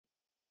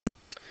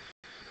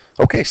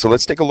Okay, so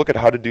let's take a look at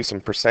how to do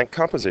some percent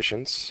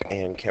compositions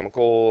and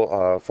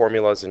chemical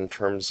formulas in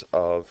terms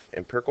of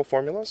empirical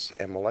formulas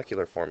and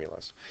molecular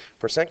formulas.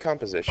 Percent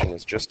composition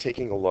is just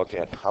taking a look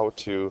at how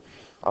to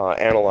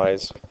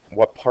analyze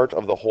what part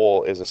of the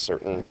whole is a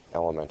certain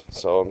element.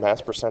 So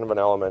mass percent of an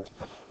element,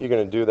 you're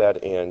going to do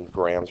that in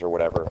grams or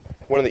whatever.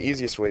 One of the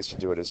easiest ways to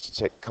do it is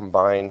to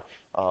combine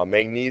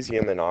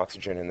magnesium and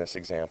oxygen in this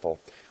example.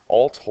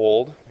 All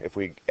told, if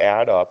we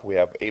add up, we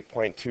have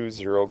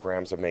 8.20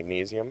 grams of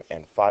magnesium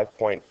and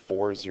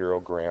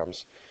 5.40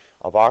 grams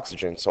of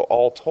oxygen. So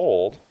all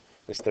told,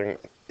 this thing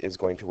is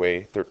going to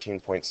weigh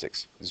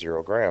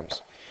 13.60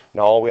 grams.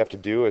 Now all we have to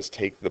do is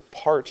take the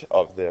part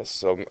of this.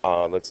 So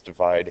let's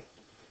divide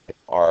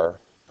our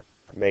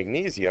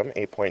magnesium,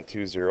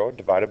 8.20,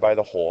 divided by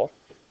the whole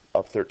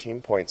of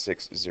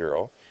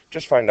 13.60.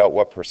 Just find out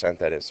what percent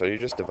that is. So you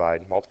just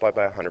divide, multiply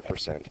by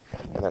 100%,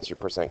 and that's your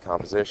percent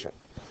composition.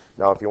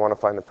 Now, if you want to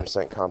find the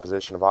percent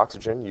composition of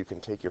oxygen, you can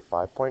take your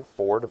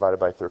 5.4 divided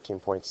by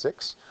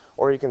 13.6,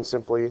 or you can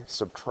simply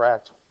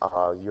subtract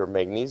your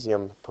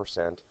magnesium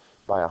percent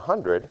by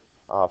 100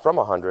 from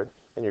 100,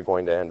 and you're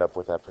going to end up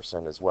with that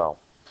percent as well.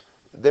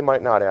 They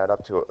might not add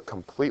up to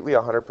completely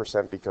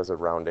 100% because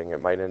of rounding.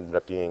 It might end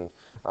up being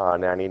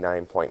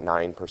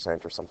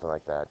 99.9% or something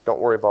like that. Don't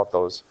worry about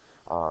those.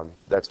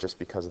 That's just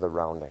because of the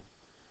rounding.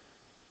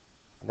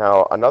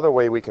 Now, another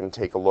way we can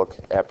take a look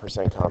at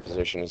percent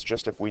composition is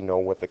just if we know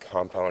what the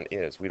compound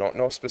is. We don't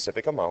know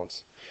specific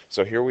amounts.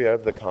 So here we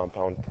have the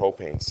compound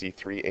propane,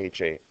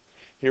 C3H8.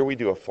 Here we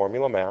do a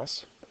formula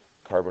mass.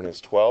 Carbon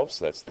is 12,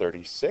 so that's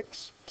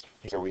 36.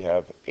 Here we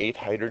have 8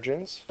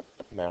 hydrogens,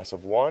 mass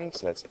of 1,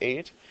 so that's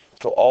 8.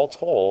 So all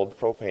told,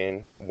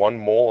 propane, 1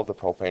 mole of the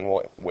propane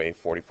will weigh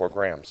 44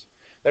 grams.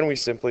 Then we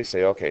simply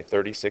say, okay,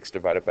 36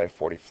 divided by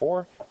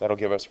 44, that'll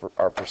give us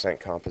our percent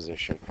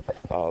composition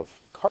of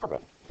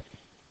carbon.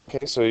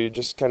 Okay, so you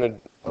just kind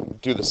of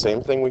do the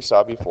same thing we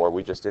saw before.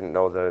 We just didn't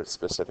know the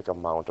specific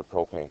amount of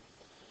propane.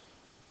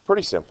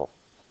 Pretty simple.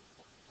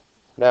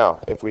 Now,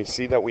 if we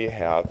see that we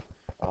have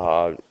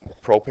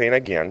propane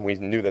again, we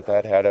knew that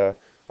that had a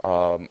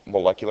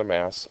molecular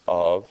mass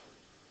of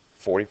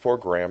 44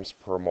 grams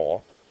per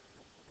mole.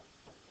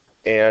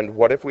 And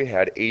what if we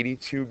had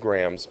 82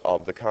 grams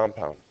of the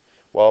compound?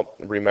 Well,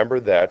 remember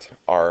that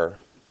our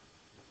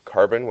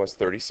carbon was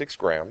 36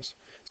 grams.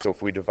 So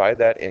if we divide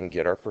that and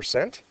get our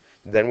percent,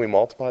 then we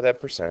multiply that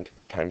percent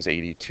times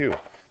 82.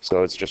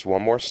 So it's just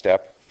one more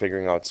step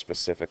figuring out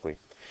specifically.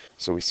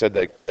 So we said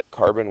that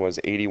carbon was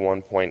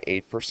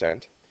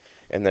 81.8%,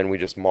 and then we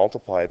just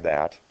multiplied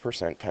that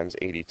percent times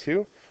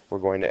 82. We're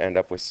going to end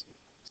up with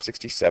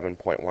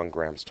 67.1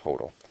 grams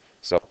total.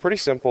 So pretty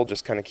simple,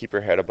 just kind of keep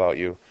your head about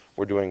you.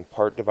 We're doing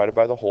part divided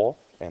by the whole,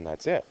 and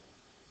that's it.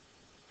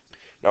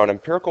 Now, an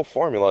empirical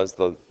formula is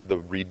the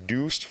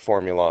reduced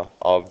formula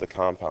of the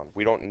compound.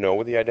 We don't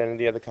know the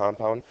identity of the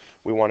compound.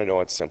 We want to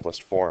know its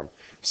simplest form.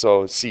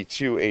 So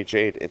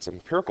C2H8, its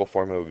empirical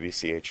formula would be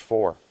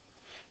CH4.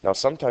 Now,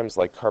 sometimes,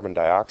 like carbon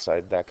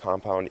dioxide, that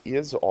compound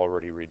is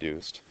already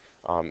reduced.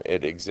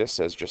 It exists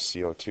as just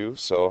CO2,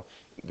 so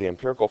the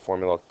empirical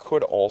formula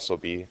could also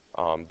be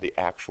the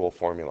actual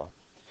formula.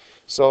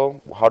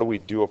 So how do we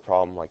do a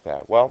problem like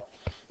that? Well,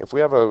 if we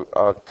have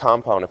a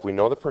compound, if we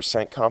know the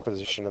percent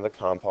composition of the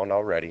compound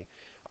already,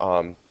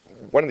 one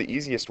of the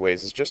easiest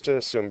ways is just to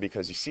assume,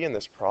 because you see in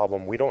this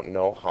problem, we don't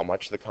know how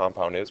much the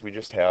compound is, we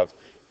just have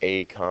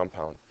a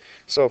compound.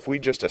 So if we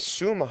just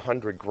assume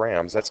 100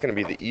 grams, that's going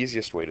to be the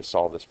easiest way to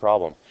solve this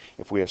problem.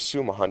 If we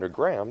assume 100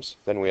 grams,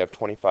 then we have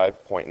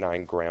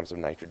 25.9 grams of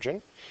nitrogen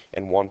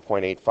and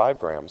 1.85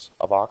 grams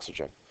of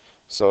oxygen.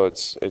 So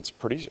it's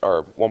pretty,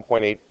 or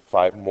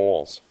 1.85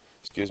 moles.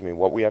 Excuse me,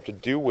 what we have to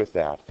do with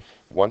that,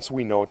 once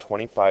we know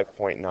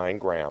 25.9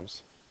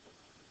 grams,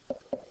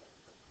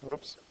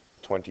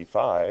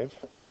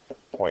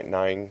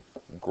 25.9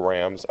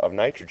 grams of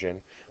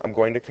nitrogen, I'm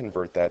going to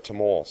convert that to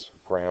moles.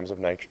 Grams of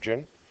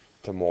nitrogen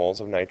to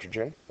moles of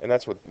nitrogen, and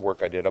that's what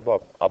work I did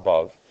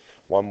above.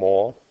 1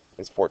 mole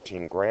is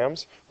 14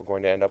 grams. We're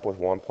going to end up with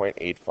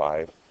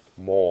 1.85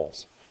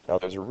 moles. Now,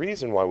 there's a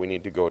reason why we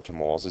need to go to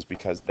moles, is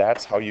because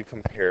that's how you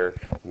compare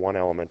one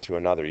element to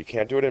another. You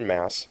can't do it in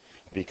mass,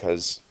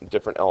 because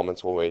different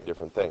elements will weigh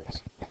different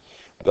things.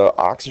 The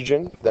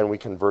oxygen, then we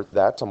convert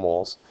that to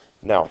moles.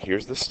 Now,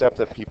 here's the step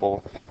that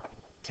people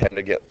tend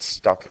to get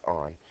stuck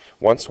on.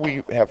 Once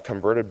we have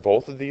converted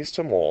both of these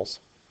to moles,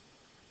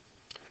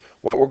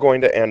 what we're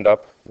going to end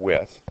up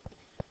with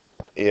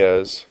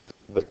is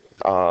the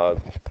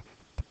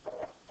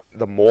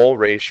mole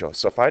ratio.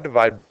 So if I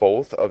divide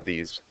both of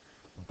these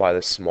by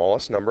the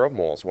smallest number of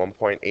moles,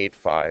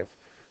 1.85,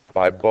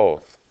 by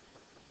both,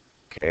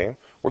 okay,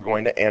 we're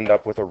going to end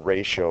up with a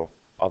ratio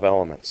of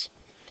elements.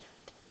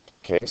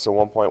 Okay, so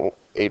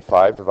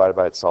 1.85 divided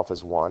by itself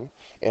is 1,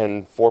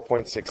 and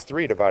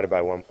 4.63 divided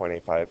by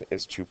 1.85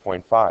 is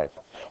 2.5.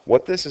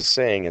 What this is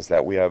saying is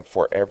that we have,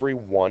 for every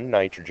 1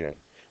 nitrogen,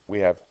 we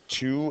have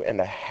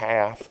 2.5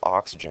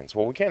 oxygens.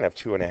 Well, we can't have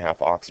 2.5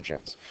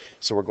 oxygens,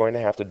 so we're going to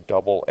have to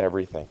double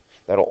everything.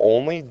 That'll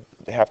only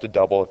have to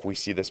double if we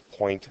see this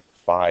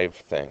 0.5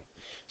 thing.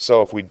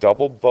 So if we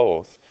double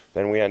both,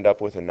 then we end up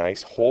with a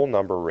nice whole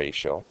number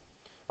ratio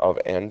of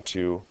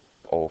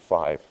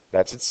N2O5.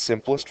 That's its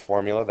simplest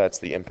formula. That's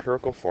the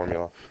empirical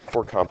formula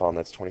for a compound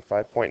that's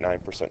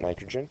 25.9%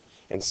 nitrogen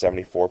and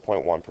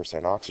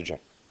 74.1% oxygen.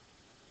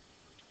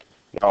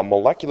 Now,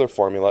 molecular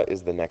formula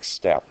is the next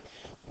step.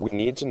 We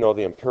need to know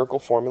the empirical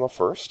formula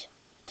first,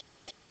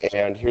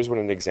 and here's what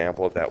an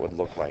example of that would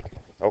look like.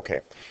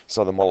 Okay,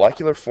 so the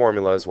molecular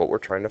formula is what we're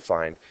trying to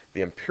find.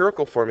 The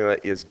empirical formula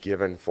is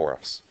given for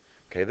us.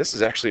 Okay, this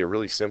is actually a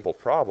really simple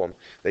problem.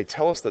 They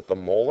tell us that the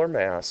molar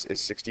mass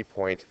is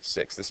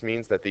 60.6. This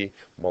means that the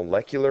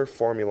molecular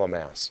formula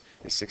mass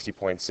is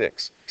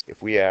 60.6.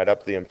 If we add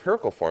up the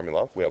empirical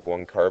formula, we have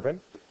 1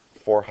 carbon,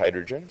 4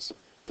 hydrogens,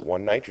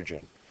 1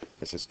 nitrogen.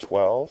 This is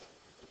 12,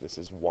 this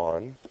is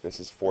 1, this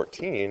is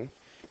 14,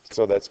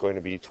 so that's going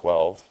to be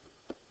 12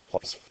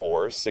 plus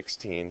 4 is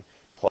 16,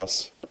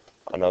 plus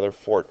another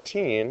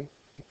 14,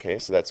 okay,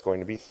 so that's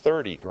going to be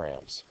 30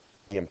 grams.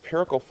 The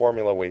empirical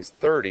formula weighs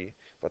 30,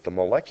 but the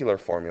molecular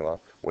formula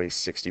weighs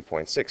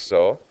 60.6.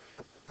 So,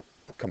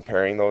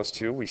 comparing those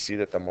two, we see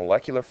that the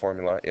molecular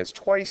formula is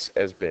twice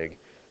as big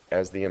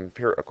as the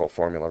empirical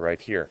formula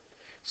right here.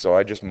 So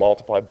I just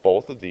multiply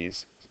both of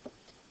these,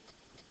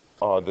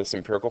 this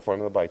empirical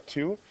formula by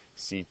 2,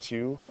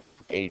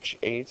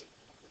 C2H8,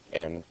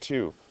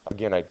 N2.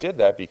 Again, I did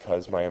that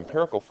because my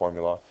empirical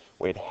formula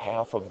weighed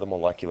half of the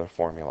molecular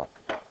formula.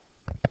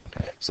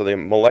 So the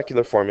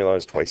molecular formula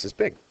is twice as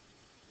big.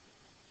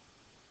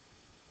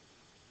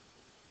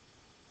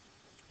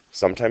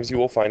 Sometimes you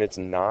will find it's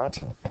not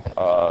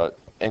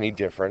any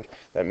different.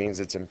 That means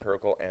its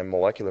empirical and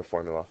molecular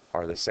formula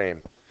are the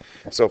same.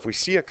 So if we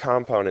see a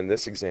compound in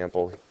this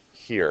example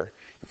here,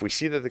 if we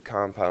see that the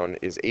compound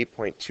is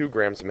 8.2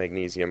 grams of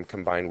magnesium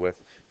combined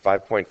with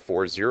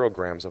 5.40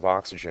 grams of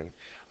oxygen,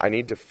 I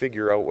need to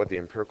figure out what the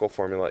empirical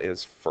formula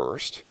is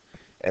first,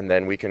 and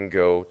then we can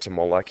go to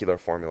molecular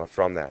formula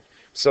from that.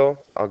 So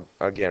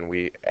again,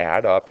 we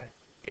add up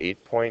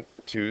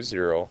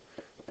 8.20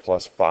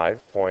 plus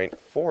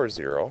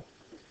 5.40,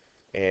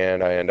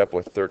 and I end up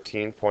with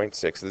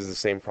 13.6. This is the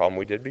same problem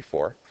we did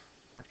before.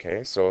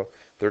 Okay, so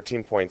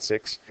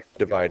 13.6,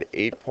 divide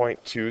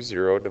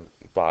 8.20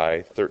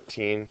 by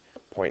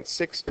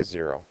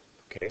 13.60.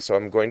 Okay, so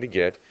I'm going to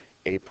get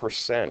a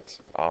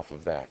percent off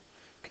of that.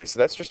 Okay, so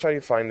that's just how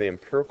you find the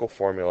empirical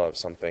formula of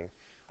something.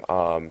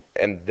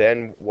 And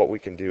then what we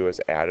can do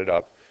is add it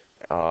up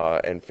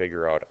and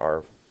figure out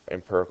our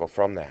empirical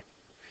from that.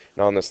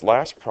 Now, in this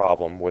last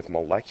problem with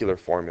molecular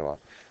formula,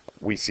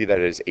 we see that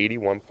it is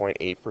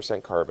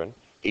 81.8% carbon,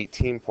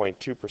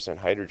 18.2%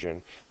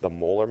 hydrogen. The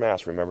molar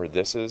mass, remember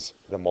this is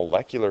the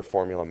molecular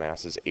formula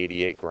mass, is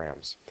 88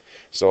 grams.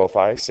 So if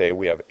I say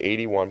we have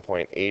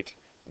 81.8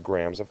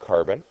 grams of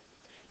carbon,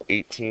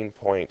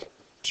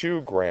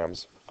 18.2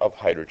 grams of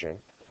hydrogen,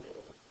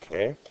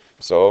 okay,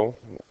 so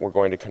we're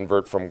going to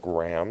convert from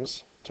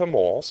grams to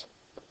moles.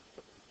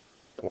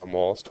 1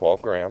 mole is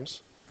 12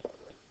 grams.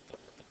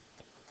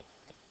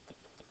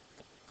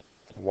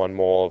 1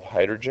 mole of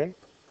hydrogen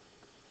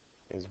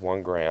is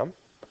 1 gram.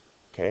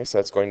 Okay, so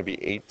that's going to be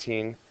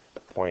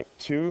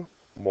 18.2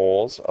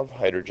 moles of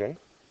hydrogen.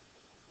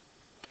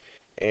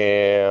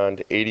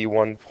 And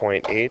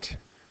 81.8,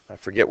 I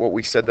forget what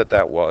we said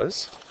that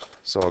was.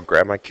 So I'll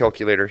grab my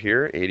calculator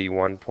here,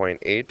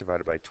 81.8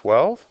 divided by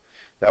 12.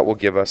 That will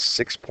give us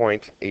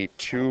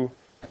 6.82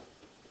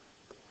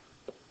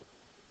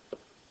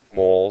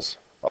 moles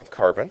of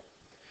carbon.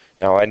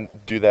 Now I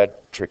do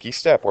that tricky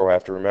step where we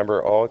have to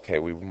remember, oh, okay,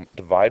 we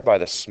divide by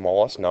the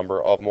smallest number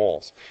of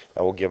moles.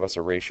 That will give us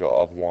a ratio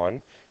of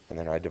 1, and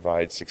then I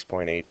divide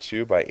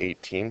 6.82 by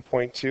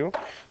 18.2.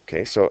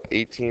 Okay, so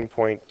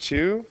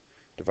 18.2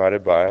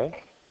 divided by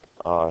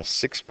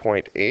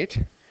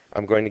 6.8,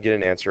 I'm going to get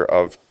an answer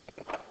of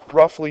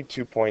roughly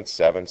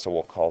 2.7, so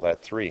we'll call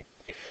that 3.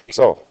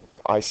 So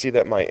I see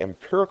that my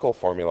empirical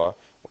formula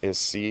is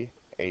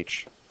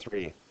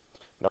CH3.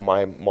 Now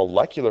my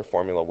molecular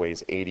formula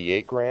weighs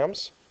 88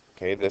 grams.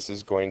 Okay, this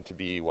is going to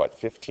be, what,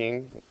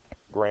 15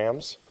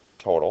 grams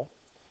total.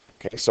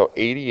 Okay, so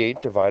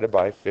 88 divided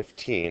by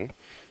 15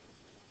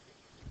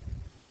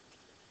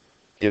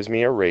 gives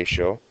me a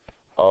ratio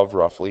of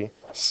roughly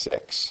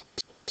 6.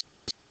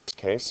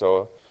 Okay,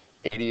 so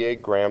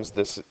 88 grams,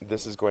 this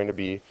is going to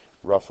be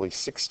roughly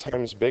 6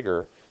 times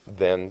bigger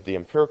than the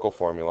empirical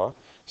formula.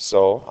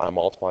 So I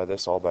multiply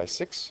this all by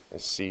 6,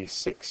 is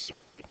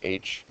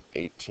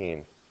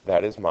C6H18.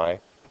 That is my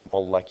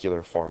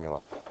molecular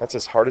formula. That's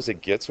as hard as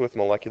it gets with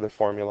molecular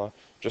formula.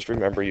 Just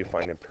remember you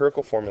find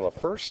empirical formula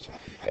first,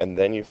 and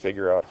then you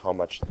figure out how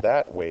much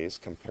that weighs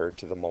compared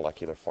to the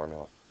molecular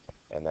formula.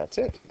 And that's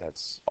it.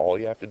 That's all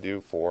you have to do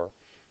for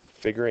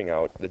figuring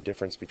out the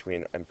difference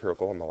between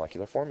empirical and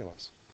molecular formulas.